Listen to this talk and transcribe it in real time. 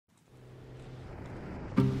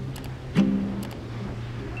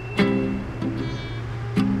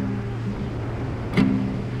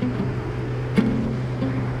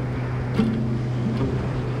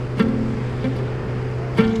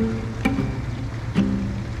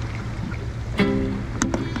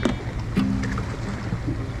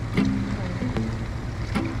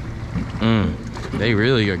They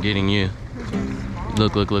really are getting you.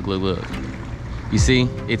 Look, look, look, look, look. You see,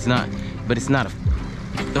 it's not, but it's not a,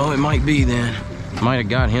 oh, it might be then. Might have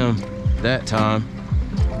got him that time.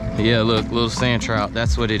 Yeah, look, little sand trout,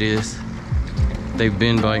 that's what it is. They've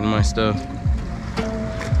been biting my stuff.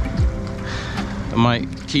 I might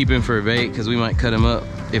keep him for a bait because we might cut him up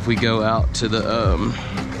if we go out to the,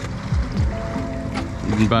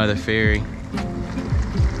 by the ferry.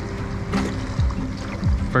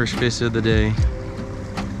 First fish of the day.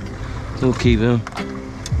 We'll keep him.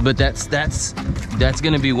 But that's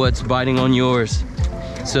gonna be what's biting on yours.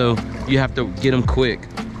 So you have to get them quick.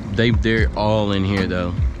 They're all in here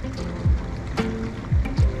though.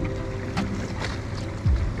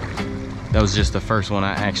 That was just the first one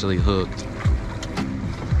I actually hooked.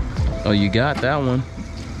 Oh, you got that one.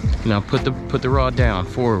 Now put the rod down,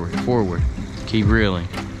 forward. Keep reeling.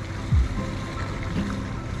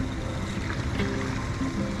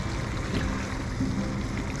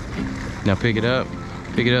 Now pick it up,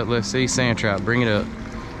 let's see, sand trout, bring it up.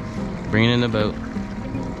 Bring it in the boat.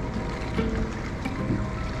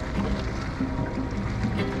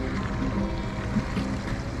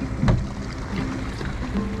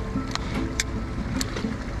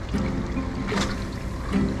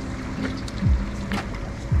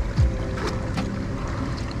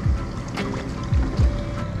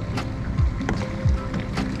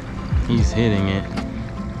 He's hitting it.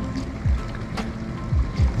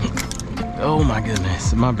 Oh my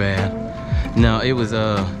goodness, my bad. No, it was,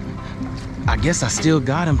 I guess I still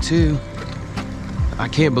got him too. I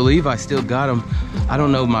can't believe I still got him. I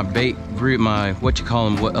don't know, my bait, my, what you call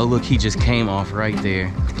him, what, oh look, he just came off right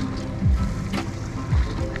there.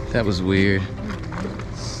 That was weird.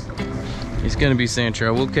 It's gonna be sand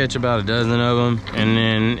trout. We'll catch about a dozen of them, and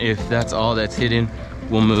then if that's all that's hidden,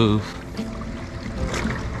 we'll move.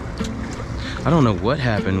 I don't know what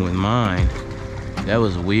happened with mine. That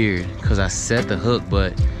was weird, because I set the hook,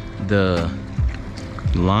 but the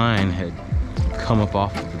line had come up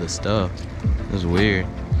off of the stuff. It was weird.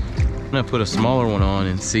 I'm gonna put a smaller one on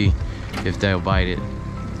and see if they'll bite it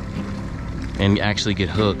and actually get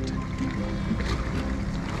hooked.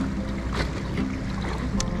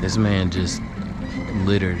 This man just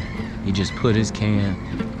littered. He just put his can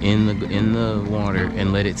in the water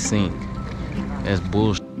and let it sink. That's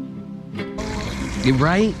bullshit.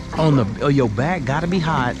 Right on the, oh, your back gotta be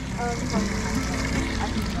hot.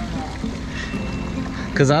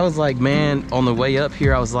 Cause I was like, man, on the way up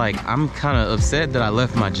here, I was like, I'm kind of upset that I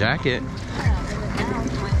left my jacket.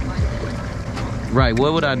 Right,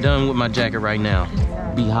 what would I have done with my jacket right now?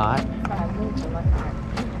 Be hot?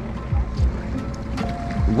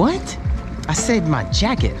 What? I said my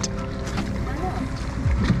jacket.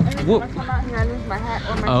 What?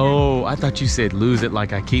 Oh, I thought you said lose it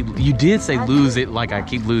like I keep. You did say lose it like I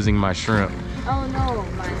keep losing my shrimp. Oh no,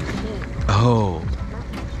 my shit. Oh.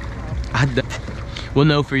 Well,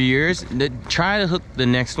 no, for yours, try to hook the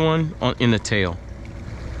next one in the tail.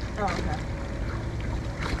 Oh,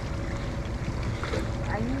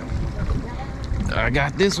 okay. I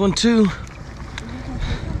got this one too.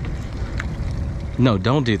 No,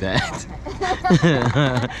 don't do that.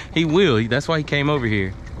 He will. That's why he came over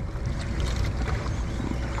here.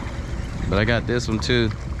 But I got this one too.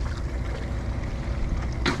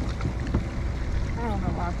 I don't know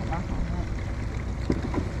why I put my phone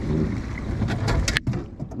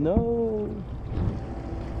up. No.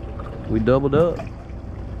 We doubled up.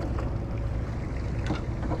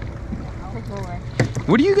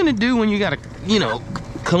 What are you gonna do when you gotta, you know,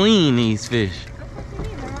 clean these fish?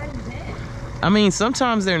 I mean,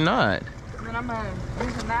 sometimes they're not. Then I'm gonna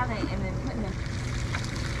rinse them out and then put them.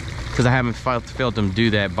 Because I haven't felt him do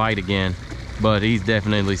that bite again. But he's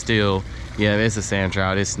definitely still, yeah, it's a sand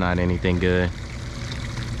trout. It's not anything good.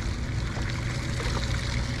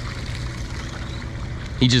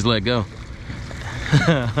 He just let go.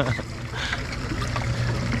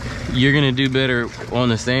 You're gonna do better on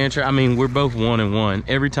the sand trout. I mean, we're both 1 and 1.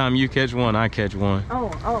 Every time you catch one, I catch one.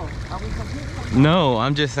 Oh, are we competing? No,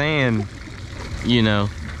 I'm just saying, you know,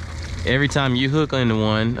 every time you hook into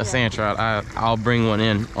one, a sand trout, I'll bring one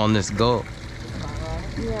in on this gulp.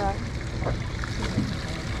 Yeah.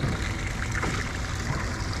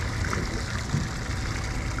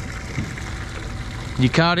 You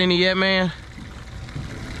caught any yet, man?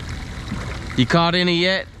 You caught any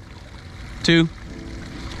yet? 2?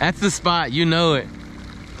 That's the spot, you know it.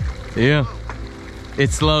 Yeah.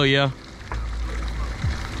 It's slow, yeah.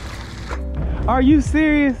 Are you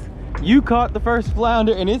serious? You caught the first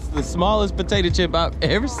flounder and it's the smallest potato chip I've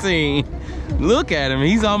ever seen. Look at him,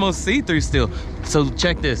 he's almost see-through still. So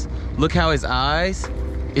check this, look how his eyes,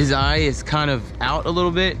 his eye is kind of out a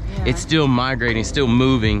little bit. Yeah. It's still migrating, still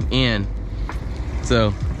moving in.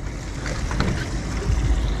 So,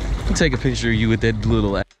 take a picture of you with that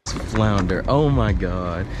little ass flounder. Oh my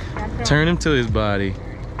God. Turn him to his body.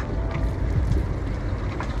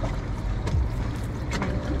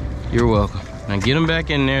 You're welcome. Now get him back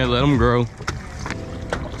in there, let him grow.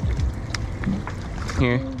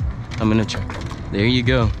 Here, I'm gonna try. There you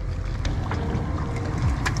go.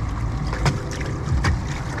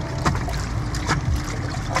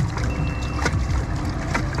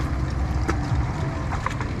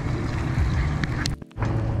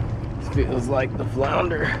 Feels like the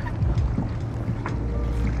flounder.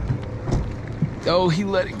 Oh, he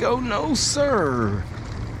let it go. No, sir.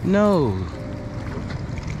 No.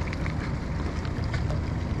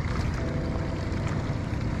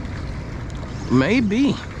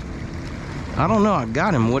 Maybe. I don't know. I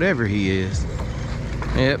got him, whatever he is.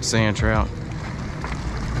 Yep, sand trout.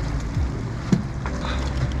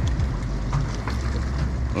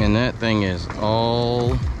 And that thing is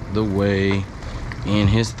all the way in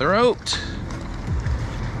his throat.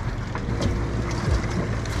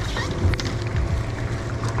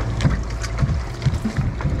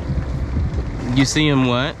 You see him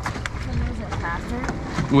what?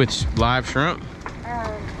 Which live shrimp?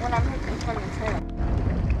 When I'm hitting from the tail.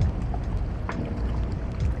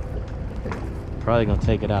 Probably gonna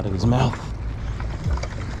take it out of his mouth.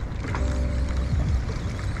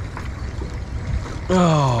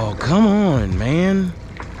 Oh, come on, man.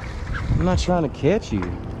 I'm not trying to catch you.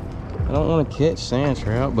 I don't want to catch sand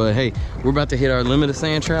trout, but hey, we're about to hit our limit of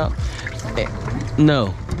sand trout.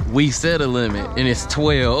 No, we set a limit and it's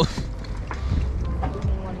 12.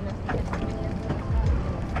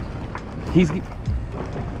 He's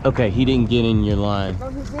okay. He didn't get in your line. No,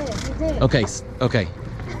 he did. He did. Okay, okay.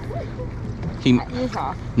 He's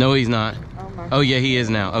off. No, he's not. Oh, my Oh yeah, he is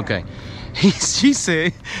now. Okay. She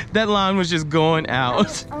said that line was just going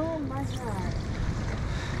out. Oh my God.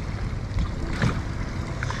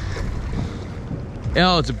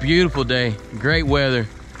 Oh, it's a beautiful day. Great weather.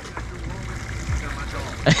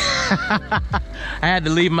 I had to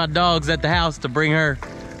leave my dogs at the house to bring her.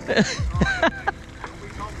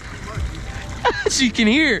 She can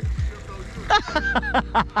hear.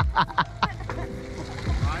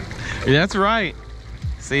 That's right.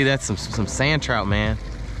 See, that's some sand trout, man.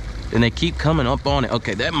 And they keep coming up on it.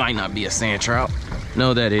 Okay, that might not be a sand trout.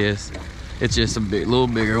 No, that is. It's just a little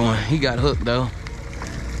bigger one. He got hooked though.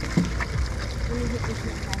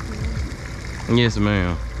 Yes,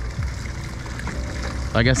 ma'am.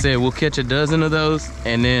 Like I said, we'll catch a dozen of those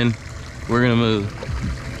and then we're gonna move.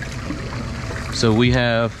 So we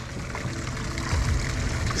have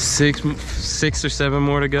six or seven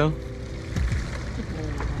more to go.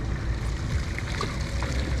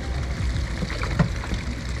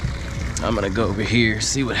 I'm gonna go over here,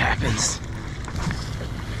 see what happens.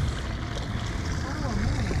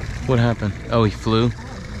 What happened? Oh, he flew.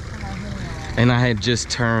 And I had just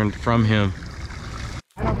turned from him.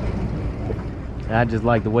 I just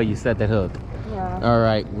like the way you set that hook. Yeah. All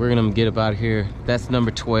right, we're gonna get up out of here. That's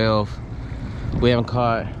number 12. We haven't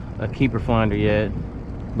caught a keeper flounder yet,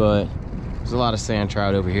 but there's a lot of sand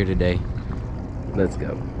trout over here today. Let's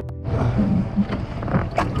go.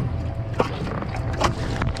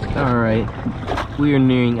 All right, we are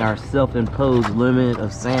nearing our self-imposed limit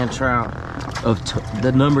of sand trout.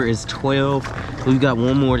 The number is 12. We've got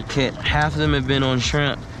one more to catch. Half of them have been on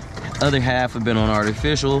shrimp, other half have been on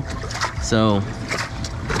artificial. So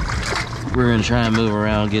we're gonna try and move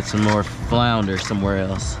around, get some more flounder somewhere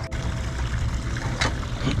else.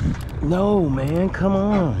 No, man, come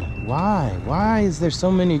on. Why is there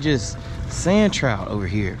so many just sand trout over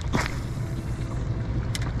here?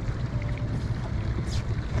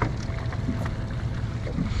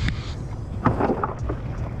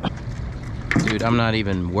 Dude, I'm not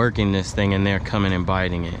even working this thing and they're coming and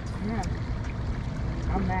biting it. Yeah.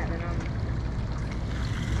 I'm mad and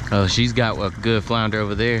Oh, she's got a good flounder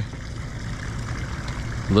over there.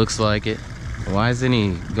 Looks like it. Why isn't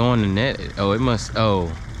he going to net it? Oh, it must, oh.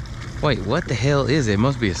 Wait, what the hell is it? It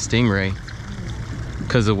must be a stingray.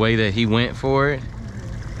 Because the way that he went for it.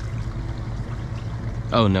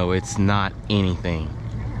 Oh no, it's not anything.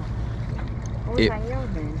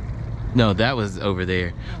 No, that was over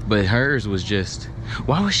there. But hers was just,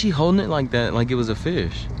 why was she holding it like that? Like it was a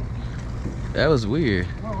fish. That was weird.